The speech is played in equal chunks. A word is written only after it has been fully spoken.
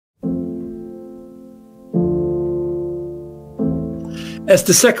As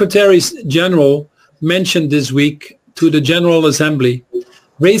the Secretary General mentioned this week to the General Assembly,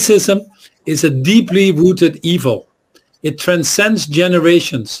 racism is a deeply rooted evil. It transcends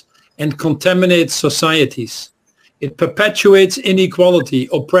generations and contaminates societies. It perpetuates inequality,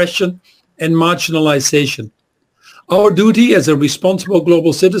 oppression, and marginalization. Our duty as a responsible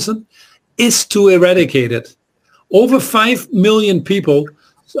global citizen is to eradicate it. Over 5 billion people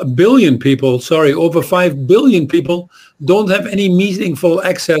don't have any meaningful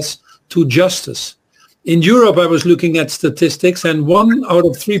access to justice. In Europe, I was looking at statistics, and 1 out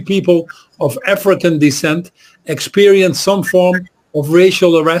of 3 people of African descent experienced some form of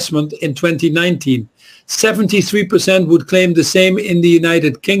racial harassment in 2019. 73% would claim the same in the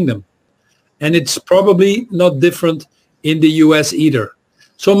United Kingdom. And it's probably not different in the US either.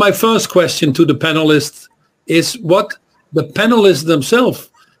 So my first question to the panelists is what the panelists themselves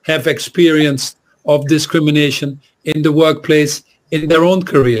have experienced of discrimination in the workplace in their own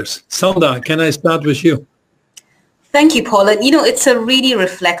careers. Sanda, can I start with you? Thank you, Paul. And, it's a really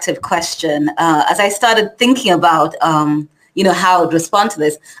reflective question. As I started thinking about, how to respond to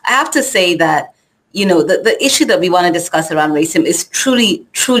this, I have to say that, the issue that we want to discuss around racism is truly,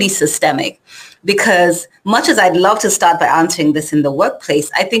 truly systemic. Because much as I'd love to start by answering this in the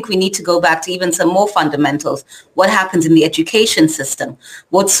workplace, I think we need to go back to even some more fundamentals. What happens in the education system?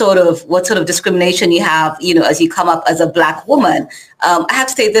 What sort of discrimination you have, as you come up as a Black woman? I have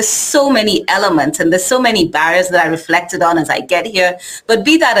to say there's so many elements and there's so many barriers that I reflected on as I get here. But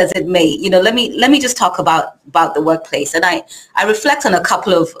be that as it may, let me just talk about the workplace. And I reflect on a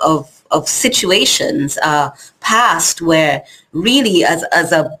couple of situations past where really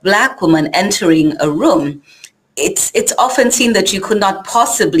as a Black woman entering a room, it's often seen that you could not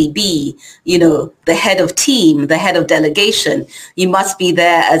possibly be, the head of team, the head of delegation. You must be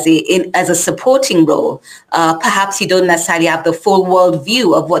there as a supporting role. Perhaps you don't necessarily have the full world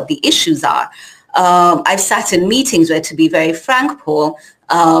view of what the issues are. I've sat in meetings where, to be very frank, Paul,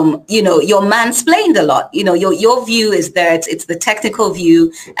 you're mansplained a lot. Your view is there. It's the technical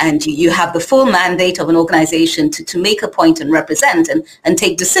view, and you have the full mandate of an organization to make a point and represent and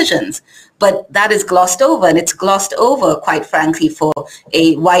take decisions. But that is glossed over, and it's glossed over, quite frankly, for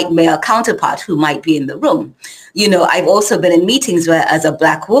a white male counterpart who might be in the room. I've also been in meetings where, as a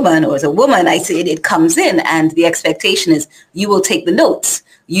Black woman or as a woman, I see it comes in, and the expectation is you will take the notes.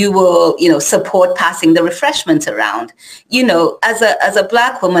 You will, support passing the refreshments around. As a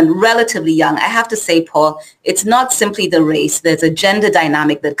Black woman, relatively young, I have to say, Paul, it's not simply the race. There's a gender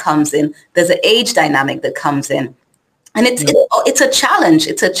dynamic that comes in. There's an age dynamic that comes in. And it's a challenge.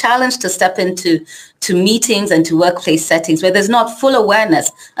 It's a challenge to step into meetings and to workplace settings where there's not full awareness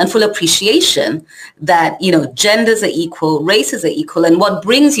and full appreciation that, genders are equal, races are equal. And what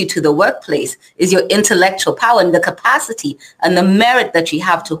brings you to the workplace is your intellectual power and the capacity and the merit that you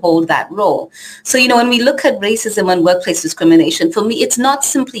have to hold that role. So, when we look at racism and workplace discrimination, for me, it's not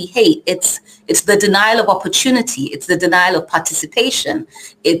simply hate. It's the denial of opportunity. It's the denial of participation.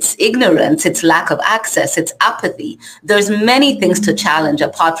 It's ignorance. It's lack of access. It's apathy. There's many things to challenge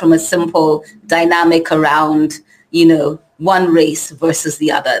apart from a simple dynamic around, one race versus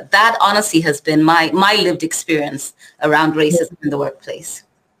the other. That honestly has been my lived experience around racism in the workplace.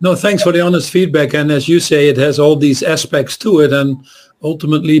 No, thanks for the honest feedback. And as you say, it has all these aspects to it and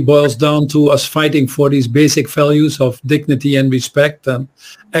ultimately boils down to us fighting for these basic values of dignity and respect and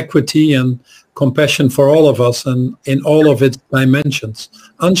equity and compassion for all of us and in all of its dimensions.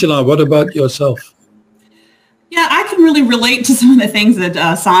 Angela, what about yourself? Yeah, I can really relate to some of the things that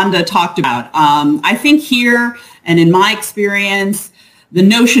Sanda talked about. I think here, and in my experience, the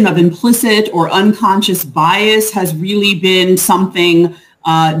notion of implicit or unconscious bias has really been something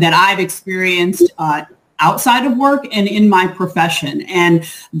that I've experienced outside of work and in my profession. And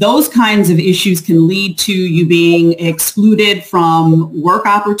those kinds of issues can lead to you being excluded from work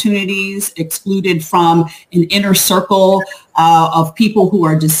opportunities, excluded from an inner circle of people who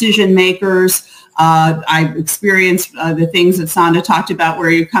are decision makers. I've experienced the things that Sanda talked about where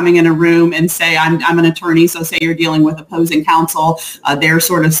you're coming in a room and say, I'm an attorney, so say you're dealing with opposing counsel. They're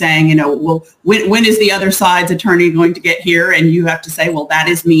sort of saying, well, when is the other side's attorney going to get here? And you have to say, well, that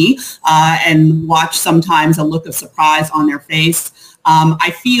is me, and watch sometimes a look of surprise on their face.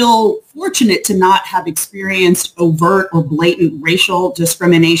 I feel fortunate to not have experienced overt or blatant racial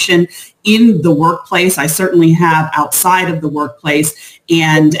discrimination in the workplace. I certainly have outside of the workplace.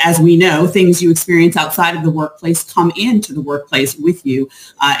 And as we know, things you experience outside of the workplace come into the workplace with you,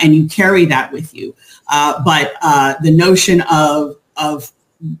 and you carry that with you. But the notion of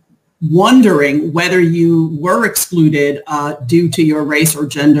wondering whether you were excluded due to your race or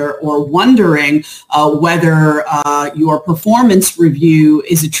gender, or wondering whether your performance review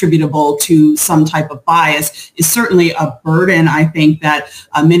is attributable to some type of bias is certainly a burden, I think, that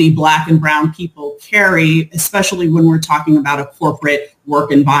many Black and brown people carry, especially when we're talking about a corporate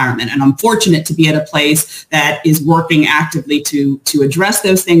work environment. And I'm fortunate to be at a place that is working actively to address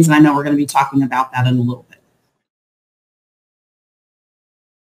those things. And I know we're going to be talking about that in a little bit.